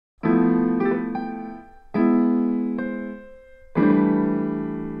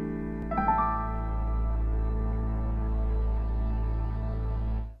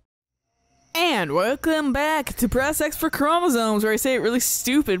And welcome back to Press X for Chromosomes, where I say it really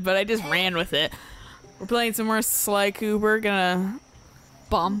stupid, but I just ran with it. We're playing some more Sly Cooper.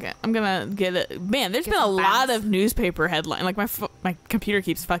 I'm gonna get it. Man, there's been a lot of newspaper headline. Like my computer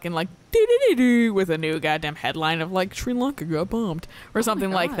keeps fucking like doo with a new goddamn headline of like Sri Lanka got bombed or something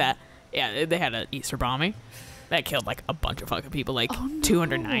like that. Yeah, they had an Easter bombing that killed like a bunch of fucking people. Like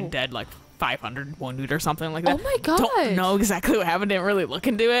 209 dead, like 500 wounded or something like that. Oh my god! Don't know exactly what happened. Didn't really look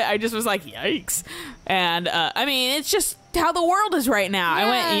into it. I just was like, yikes. And I mean, it's just how the world is right now. I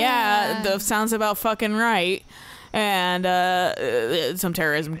went, yeah, that sounds about fucking right. And some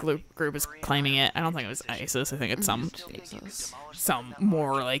terrorism group is claiming it. I don't think it was ISIS. I think it's some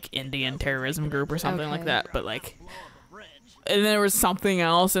more like Indian terrorism group or something like that. But like, and there was something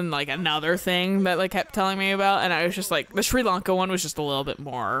else and like another thing that like kept telling me about, and I was just like, the Sri Lanka one was just a little bit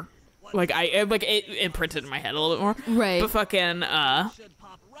more like it imprinted in my head a little bit more. Right. But fucking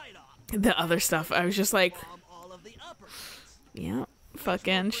the other stuff, I was just like, yeah.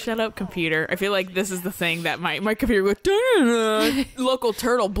 Fucking shut up, computer. I feel like this is the thing that my computer goes, local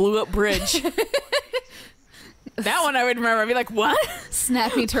turtle blew up bridge. That one I would remember. I'd be like, what?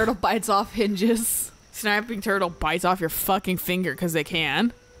 Snapping turtle bites off hinges. Snapping turtle bites off your fucking finger because they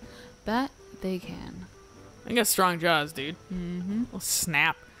can. Bet they can. They got strong jaws, dude. Mm-hmm. Well,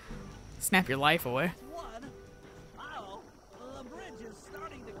 snap your life away. The bridge is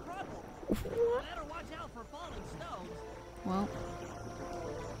starting to crumble. Better watch out for falling stones. Well,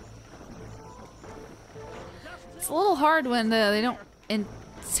 it's a little hard when they don't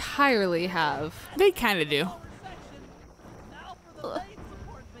entirely have. They kind of do.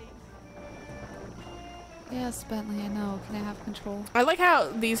 Yes, Bentley, I know. Can I have control? I like how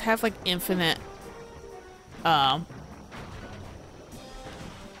these have like infinite,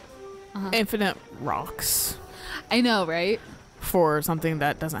 infinite rocks. I know, right? For something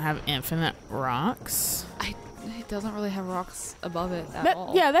that doesn't have infinite rocks. It doesn't really have rocks above it at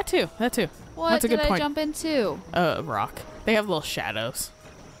all. Yeah, that too. What That's a did good point. I jump into? Rock. They have little shadows.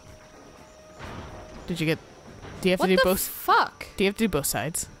 Do you have to What do the both? fuck? Do you have to do both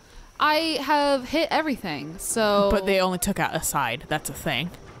sides? I have hit everything, so. But they only took out a side. That's a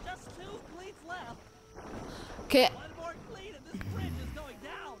thing. Just 2 cleats left. Okay. One more cleat and this bridge is going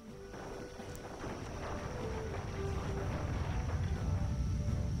down.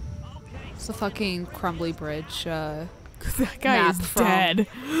 Okay. It's a fucking crumbly bridge. That guy is dead.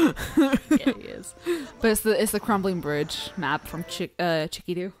 Yeah, he is. But it's the crumbling bridge map from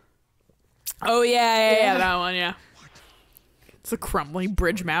Chicky-Doo. Oh yeah, that one, yeah. It's a crumbling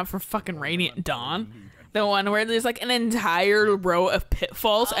bridge map for fucking Radiant Dawn. The one where there's like an entire row of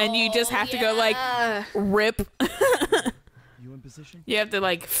pitfalls and you just have to go like rip. You in position? You have to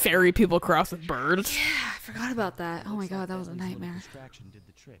like ferry people across with birds. Yeah, I forgot about that. Oh my god, that was a nightmare. Distraction did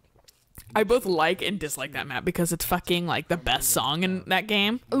the trick. I both like and dislike that map because it's fucking like the best song in that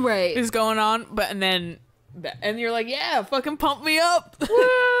game Right. is going on, and you're like, yeah, fucking pump me up.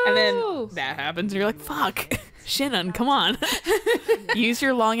 And then that happens and you're like, fuck. Shannon, come on. Use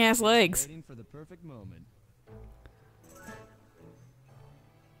your long ass legs. Waiting for the perfect moment.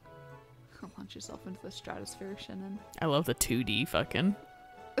 Launch yourself into the stratosphere, Shannon. I love the 2D fucking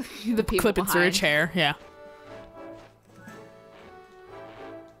The people clipping through a behind. chair. Yeah.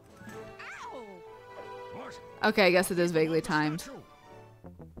 Okay, I guess it is vaguely timed.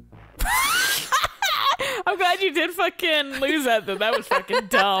 I'm glad you did fucking lose that though. That was fucking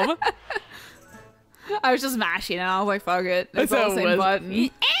dumb. I was just mashing and I was like, fuck it. It's That's all how the it same was.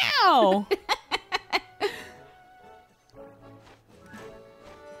 button. Ow!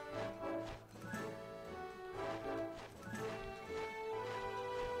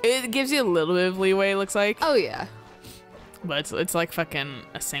 It gives you a little bit of leeway, it looks like. Oh yeah. But it's like fucking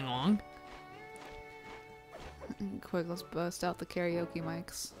a sing-along. Quick, let's bust out the karaoke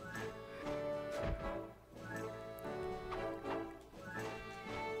mics.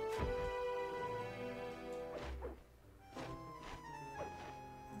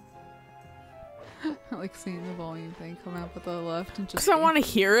 I like seeing the volume thing come up with the left and just. Because I want to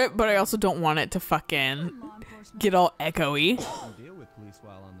hear it, but I also don't want it to fucking get all echoey. Don't deal with police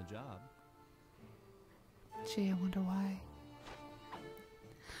while on the job. Gee, I wonder why.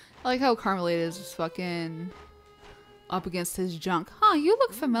 I like how Carmelita is just fucking up against his junk. Huh, you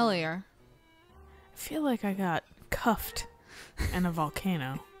look familiar. I feel like I got cuffed in a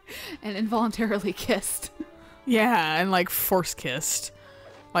volcano. And involuntarily kissed. Yeah, and like force kissed.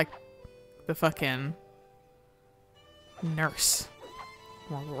 Like the fucking nurse.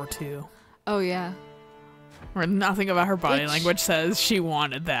 World War II. Oh, yeah. Where nothing about her body Which- language says she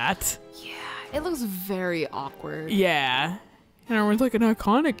wanted that. Yeah, it looks very awkward. Yeah. And everyone's like, an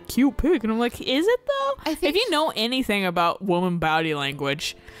iconic, cute pig. And I'm like, is it though? I think if you know anything about woman body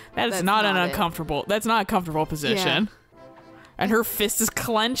language, that's not an not it. uncomfortable. That's not a comfortable position. And her fist is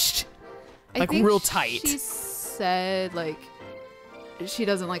clenched, I think real tight. She said like she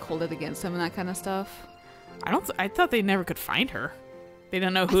doesn't like hold it against him and that kind of stuff. I thought they never could find her. They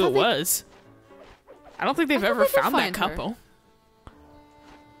didn't know who thought it was. I don't think they've ever they could found that find her. couple.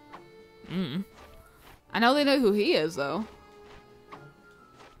 I know they know who he is though.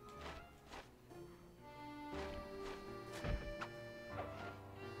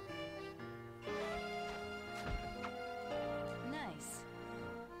 Nice.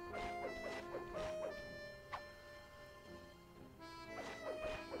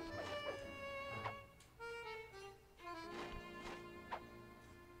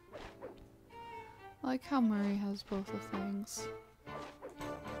 I like how Murray has both of things.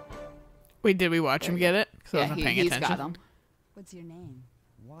 Wait, did we watch him get it? Because I wasn't paying he's attention. got them. What's your name?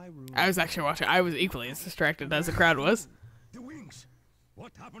 Why ruin I was actually watching. I was equally as distracted as the crowd was. The wings.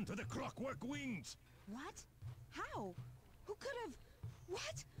 What happened to the clockwork wings? What? How? Who could have?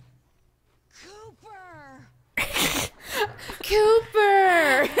 What? Cooper!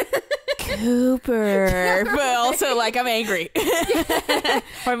 Cooper. Cooper. But also, like, I'm angry.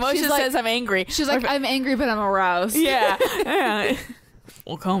 My emotion She's like- says I'm angry. She's like, I'm angry, but I'm aroused. Yeah. Yeah.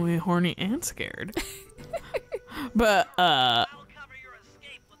 Well, call me horny and scared. But, I'll cover your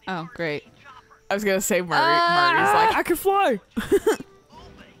escape with the Oh, great. I was gonna say Murray's like, I can fly.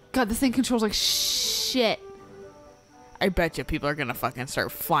 God, this thing controls like shit. I bet you people are gonna fucking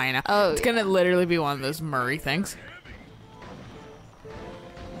start flying out. Oh, It's gonna literally be one of those Murray things.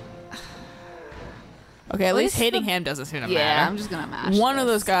 Okay, at least least hitting the- him doesn't seem to Yeah, matter. I'm just gonna mash. One of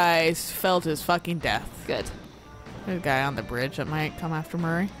this. those guys fell to his fucking death. Good. There's a guy on the bridge that might come after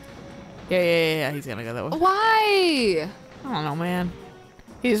Murray. Yeah, he's gonna go that way. Why? I don't know, man.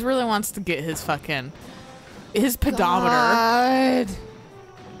 He just really wants to get his pedometer. God.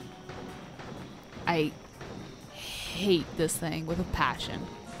 I hate this thing with a passion.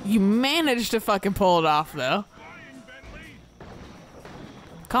 You managed to fucking pull it off, though.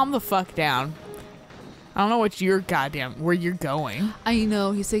 Calm the fuck down. I don't know where you're going. I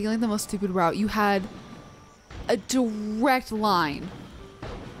know, he's taking like the most stupid route. You had a direct line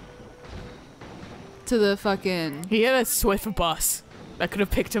to the fucking... He had a Swift bus that could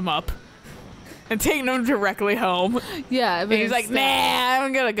have picked him up and taken him directly home. Yeah, but And he's like, nah,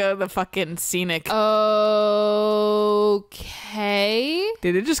 I'm gonna go the fucking scenic. Okay.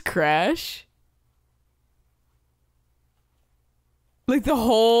 Did it just crash? Like the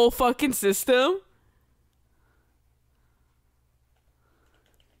whole fucking system?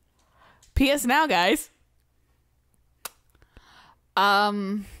 PSNow, guys.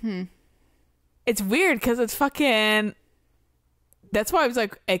 It's weird because it's fucking... That's why I was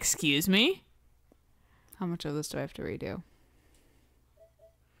like, excuse me? How much of this do I have to redo?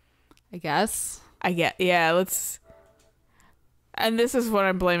 I guess. Yeah, let's... And this is what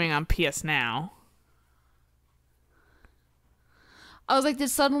I'm blaming on PSNow. I was like, did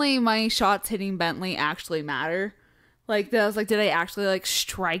suddenly my shots hitting Bentley actually matter? Like, I was like, did I actually like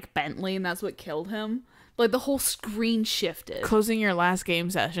strike Bentley and that's what killed him? Like the whole screen shifted. Closing your last game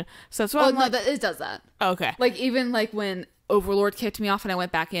session. So that's what Oh I'm no, like... it does that. Okay. Like even like when Overlord kicked me off and I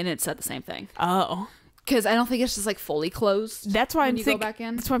went back in, it said the same thing. Oh. Because I don't think it's just like fully closed. That's why when I'm you thinking... go back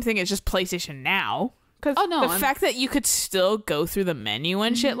in. That's why I'm thinking it's just PlayStation Now. Because Oh, no, the I'm- fact that you could still go through the menu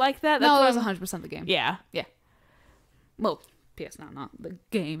and shit like that... No, that's it what was I'm- 100% the game. Yeah. Yeah. Well, PS not the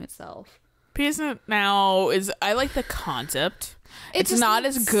game itself. PSNow is... I like the concept. It It's just not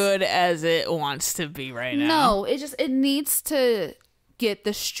as needs- good as it wants to be right now. No, it needs to get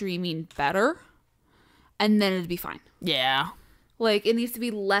the streaming better, and then it'd be fine. Yeah. Like it needs to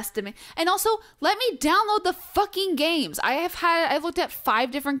be less demand, and also let me download the fucking games. I've looked at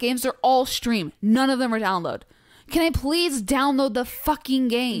 5 different games. They're all streamed. None of them are download. Can I please download the fucking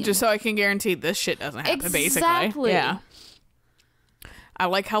game? Just so I can guarantee this shit doesn't happen, basically. Exactly. Yeah. I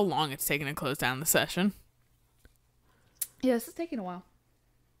like how long it's taken to close down the session. Yeah, this is taking a while.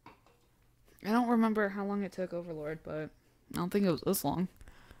 I don't remember how long it took Overlord, but I don't think it was this long.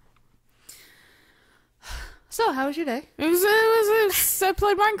 So, how was your day? It was I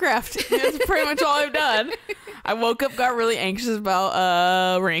played Minecraft. That's pretty much all I've done. I woke up, got really anxious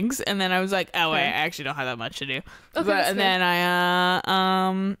about rings, and then I was like, oh, wait, I actually don't have that much to do. Okay, that's and good. then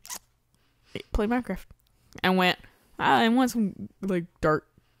I played Minecraft and I want some like dark,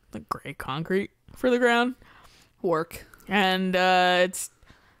 like gray concrete for the ground. Work. And it's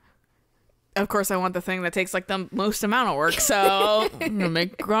of course, I want the thing that takes like the most amount of work. So I'm gonna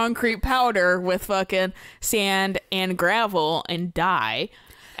make concrete powder with fucking sand and gravel and dye.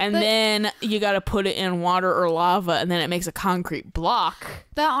 And then you got to put it in water or lava, and then it makes a concrete block.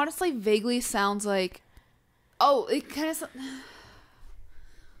 That honestly vaguely sounds like... Oh, it kind of...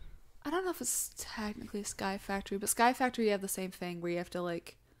 I don't know if it's technically a Sky Factory, but Sky Factory, you have the same thing where you have to,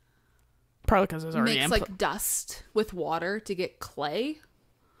 like... Probably because there's already... Mix, like, dust with water to get clay.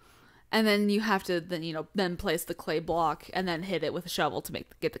 And then you have to, then place the clay block and then hit it with a shovel to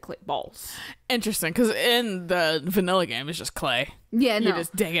get the clay balls. Interesting, because in the vanilla game, it's just clay. Yeah, no. You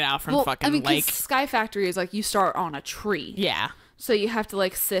just dig it out from fucking lake. Sky Factory is like you start on a tree. Yeah. So you have to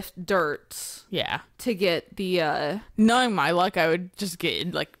like sift dirt. Yeah. To get the Knowing my luck, I would just get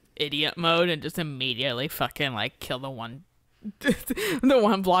in like idiot mode and just immediately fucking like kill the one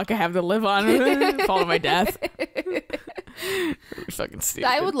block I have to live on. Fall to my death. Fucking stupid.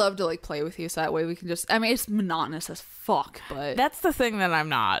 I would love to like play with you so that way we can just... I mean, it's monotonous as fuck, but... That's the thing that I'm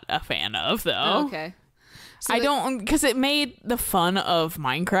not a fan of, though. Oh, okay. So I don't... Because it made the fun of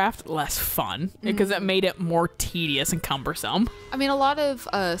Minecraft less fun. Because it made it more tedious and cumbersome. I mean, a lot of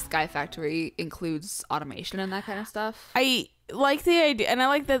Sky Factory includes automation and that kind of stuff. I like the idea, and I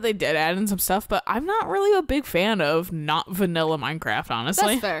like that they did add in some stuff, but I'm not really a big fan of not vanilla Minecraft,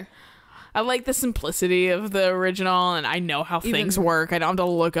 honestly. That's fair. I like the simplicity of the original, and I know how things work. I don't have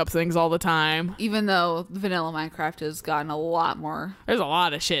to look up things all the time. Even though vanilla Minecraft has gotten a lot more... There's a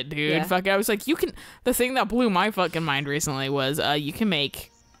lot of shit, dude. Yeah. Fuck, I was like, you can... The thing that blew my fucking mind recently was you can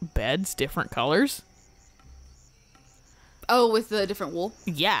make beds different colors. Oh, with the different wool?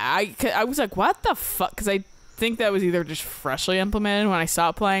 Yeah, I was like, what the fuck? Because I think that was either just freshly implemented when I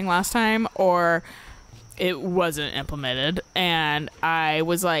stopped playing last time, or it wasn't implemented. And I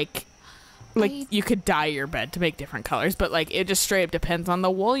was like... you could dye your bed to make different colors, but like it just straight up depends on the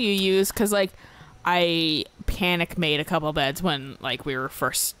wool you use. Because like I panic made a couple beds when like we were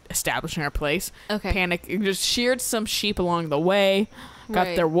first establishing our place. Okay. Panic just sheared some sheep along the way, got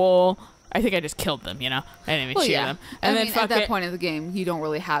their wool. I think I just killed them, I didn't even shear them. And I then mean, at that point in the game, you don't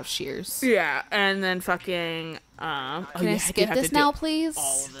really have shears. Yeah, and then fucking Can I skip this now, please?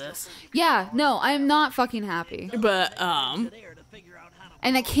 all of this. Yeah, no, I'm not fucking happy. But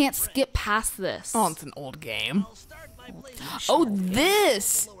And I can't skip past this. oh, it's an old game. Oh,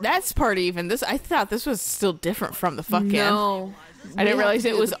 that's part even. This I thought this was still different from the fucking. No. I didn't realize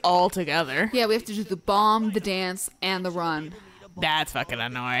it was the, all together. Yeah, we have to do the bomb, the dance, and the run. That's fucking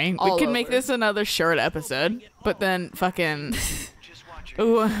annoying. All We could make over. this another short episode, but then fucking.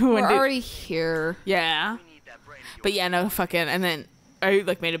 We're already here. Yeah. But yeah, no fucking, and then I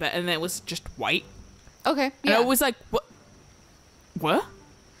like made a bet, and then it was just white. Okay. And I was like, what? What?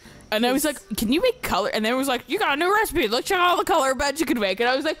 And I was like, can you make color? And then it was like, you got a new recipe. Let's check all the color beds you can make. And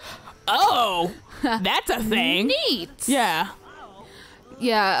I was like, oh, that's a thing. Neat. Yeah.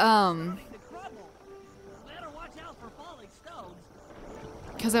 Yeah, Better watch out for falling stones.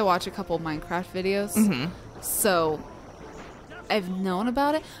 because I watch a couple of Minecraft videos. So I've known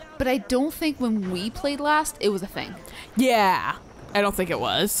about it, but I don't think when we played last, it was a thing. Yeah. I don't think it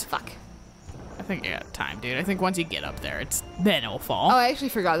was. Fuck. I think you got time, dude. I think once you get up there, then it'll fall. Oh, I actually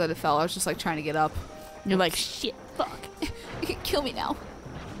forgot that it fell. I was just like trying to get up. You're like, shit, fuck. You can kill me now.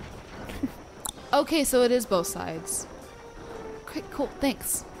 Okay, so it is both sides. Great, cool,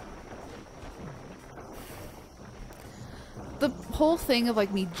 thanks. The whole thing of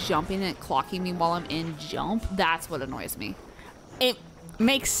like me jumping and it clocking me while I'm in jump, that's what annoys me. It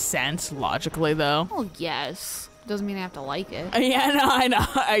makes sense logically, though. Oh, yes. Doesn't mean I have to like it. Yeah, no, I know.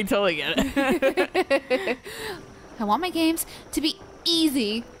 I totally get it. I want my games to be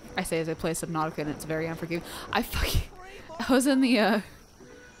easy. I say as I play Subnautica and it's very unforgiving. I was in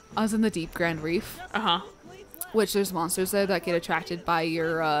the Deep Grand Reef. Uh-huh. Which there's monsters there that get attracted by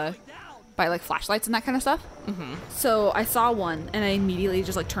your by like flashlights and that kind of stuff. So I saw one and I immediately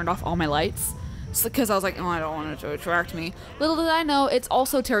just like turned off all my lights because I was like, oh, I don't want it to attract me. Little did I know it's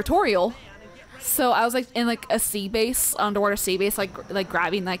also territorial. So I was like in like a sea base, underwater sea base, like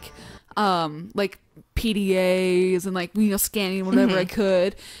grabbing like PDAs and like scanning whatever I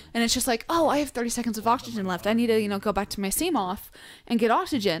could, and it's just like, oh, I have 30 seconds of oxygen left. I need to go back to my Seamoth and get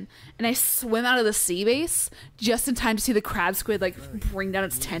oxygen. And I swim out of the sea base just in time to see the crab squid like bring down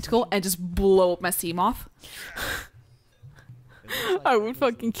its tentacle and just blow up my Seamoth. I would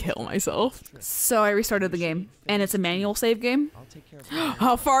fucking kill myself. So I restarted the game, and it's a manual save game. I'll take care of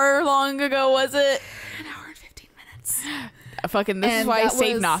How far long ago was it? An hour and 15 minutes. This is And why I that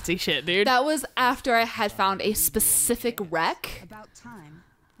save was- Nazi shit, dude. That was after I had found a specific wreck. About time.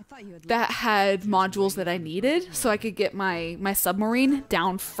 I Thought you had that had modules that I needed so I could get my submarine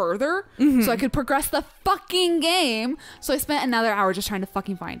down further so I could progress the fucking game. So I spent another hour just trying to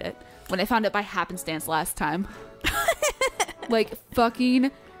fucking find it when I found it by happenstance last time. Like,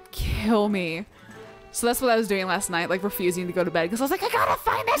 fucking kill me. So that's what I was doing last night, like refusing to go to bed because I was like, I gotta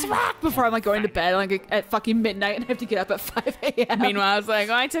find this rock before I'm like going to bed like at fucking midnight and I have to get up at 5 a.m. Meanwhile, I was like,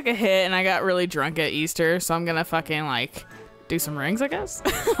 oh, I took a hit and I got really drunk at Easter, so I'm gonna fucking like do some rings, I guess.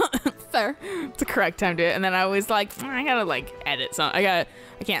 Fair. It's the correct time to do it. And then I was like, I gotta like edit some. I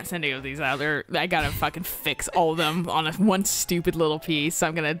can't send any of these out there. I gotta fucking fix all of them on one stupid little piece. So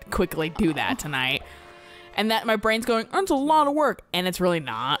I'm gonna quickly do that tonight. And that my brain's going, oh, it's a lot of work, and it's really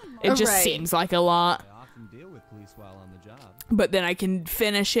not. It just Right. seems like a lot. I often deal with police while on the job. But then I can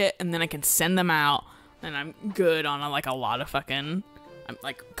finish it, and then I can send them out, and I'm good on a lot of fucking. I'm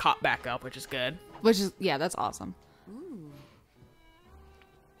like caught back up, which is good. Which is, yeah, that's awesome.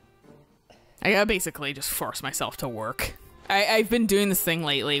 I gotta basically just force myself to work. I've been doing this thing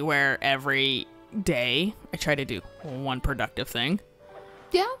lately where every day I try to do one productive thing.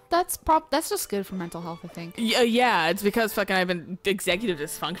 Yeah, that's just good for mental health, I think. Yeah, it's because fucking I've been executive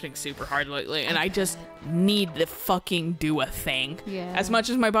dysfunctioning super hard lately, and I just need to fucking do a thing. Yeah. As much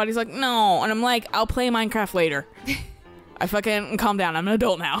as my body's like, no, and I'm like, I'll play Minecraft later. I fucking calm down. I'm an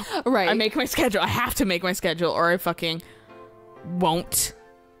adult now. Right. I make my schedule. I have to make my schedule, or I fucking won't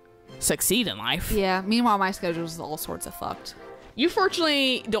succeed in life. Yeah, meanwhile, my schedule is all sorts of fucked. You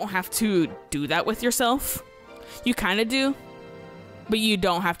fortunately don't have to do that with yourself. You kind of do, but you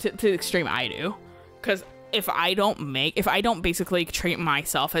don't have to the extreme I do. Because if I don't basically treat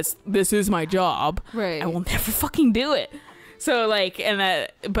myself as this is my job, Right. I will never fucking do it. So like,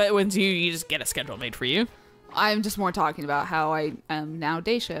 but when you just get a schedule made for you. I'm just more talking about how I am now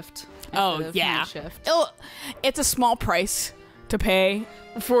day shift. Oh instead of yeah, night shift. it's a small price to pay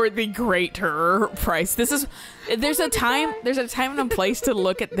for the greater price. There's a time and a place to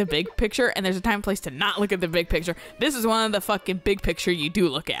look at the big picture, and there's a time and place to not look at the big picture. This is one of the fucking big picture you do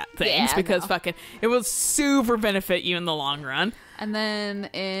look at things, Yeah, because no. fucking it will super benefit you in the long run. And then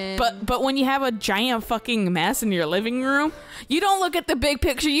in But when you have a giant fucking mess in your living room, you don't look at the big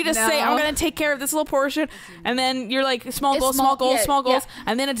picture. You just say, No. I'm gonna take care of this little portion, and then you're like, small It's goals, small- small goals, yeah, small goals, yeah.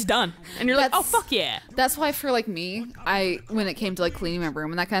 and then it's done. And you're like, oh That's- fuck yeah. That's why for like me, when it came to like cleaning my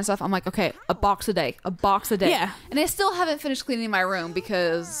room and that kind of stuff, I'm like, okay, a box a day. Yeah. And I still haven't finished cleaning my room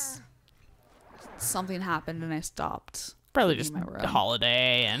because something happened and I stopped. Probably cleaning just my room. a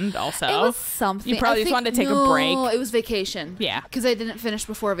holiday, and also It was something. you probably I just think- wanted to take a no, break. It was vacation. Yeah. Because I didn't finish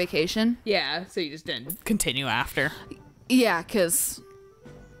before vacation. Yeah, so you just didn't continue after. Yeah, because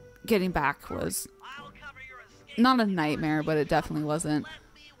getting back was I'll cover your escape. not a nightmare, but it definitely wasn't. Let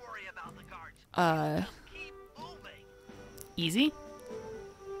me worry about the guards. Keep moving. Easy?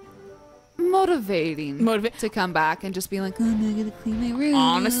 Motivating Motiva- to come back and just be like, oh, I'm gonna clean my room.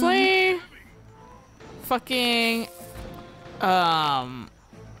 Honestly, fucking,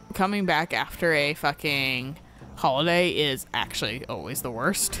 coming back after a fucking holiday is actually always the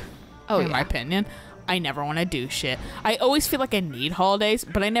worst. Oh, in my yeah. opinion. I never want to do shit. I always feel like I need holidays,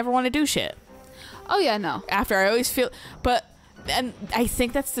 but I never want to do shit. Oh yeah, no. After I always feel, and I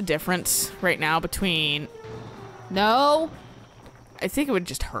think that's the difference right now between. No. I think it would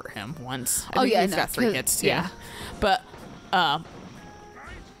just hurt him once. I Oh, think yeah, he's no, got 3 'cause- hits too. yeah. But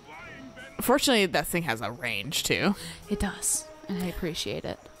fortunately, that thing has a range too. It does. And I appreciate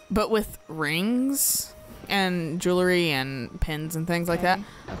it. But with rings and jewelry and pins and things like that,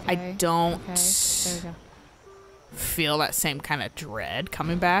 I don't Okay. There we go. feel that same kind of dread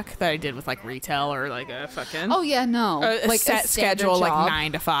coming back that I did with like retail or like a fucking Oh yeah, no. a like set a standard schedule job. like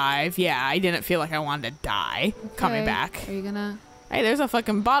 9 to 5. Yeah, I didn't feel like I wanted to die coming Okay. back. Are you gonna? Hey, there's a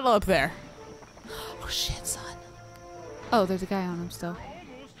fucking bottle up there. Oh shit, son. Oh, there's a guy on him still.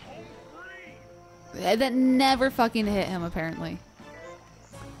 That never fucking hit him apparently.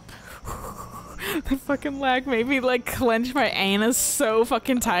 The fucking lag made me like clench my anus so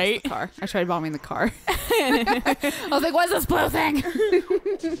fucking tight. Car. I tried bombing the car. I was like, what's this blue thing?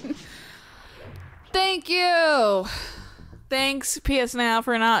 Thank you. Thanks, PSNow,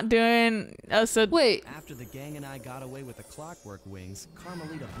 for not doing us a. Wait. After the gang and I got away with the clockwork wings,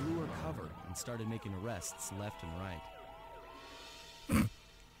 Carmelita blew her cover and started making arrests left and right.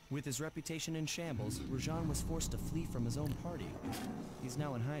 With his reputation in shambles, Rajan was forced to flee from his own party. He's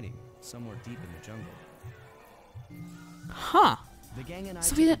now in hiding, somewhere deep in the jungle. Huh. The gang and I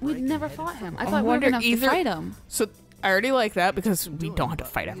So took a we break and never headed fought for him. the I I thought we were wonder gonna have to either- fight him. So I already like that because we don't have to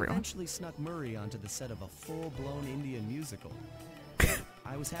but fight we everyone. eventually snuck Murry onto the set of a full-blown Indian musical.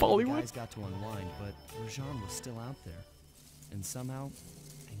 I was happy the Bollywood? guys got to unwind, but Rajan was still out there. And somehow,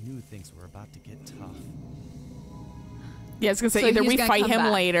 I knew things were about to get tough. Yeah, I was gonna say So either he's we gonna fight come him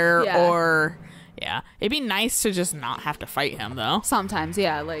back. later Yeah. or yeah. It'd be nice to just not have to fight him though. Sometimes,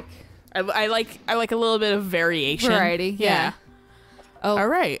 yeah, like I like a little bit of variation. variety. Yeah. Oh, All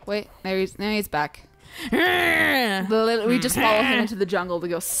right. wait. Now he's back. We just follow him into the jungle to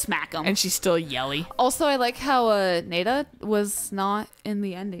go smack him. And she's still yelly. Also, I like how Nada was not in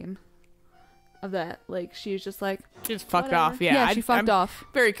the ending of that. Like, she was just like, She just fucked whatever. off. Yeah, she fucked I'm off.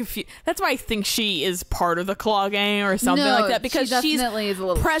 Very confused. That's why I think she is part of the Claw Gang or something No, like that because she she's definitely is a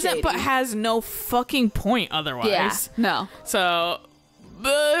little present shady. but has no fucking point otherwise. Yeah, no. So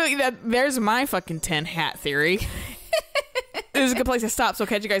there's my fucking 10 hat theory. This is a good place to stop. So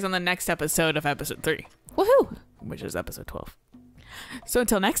catch you guys on the next episode of episode 3. Woohoo! Which is episode 12. So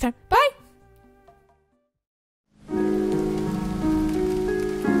until next time. Bye!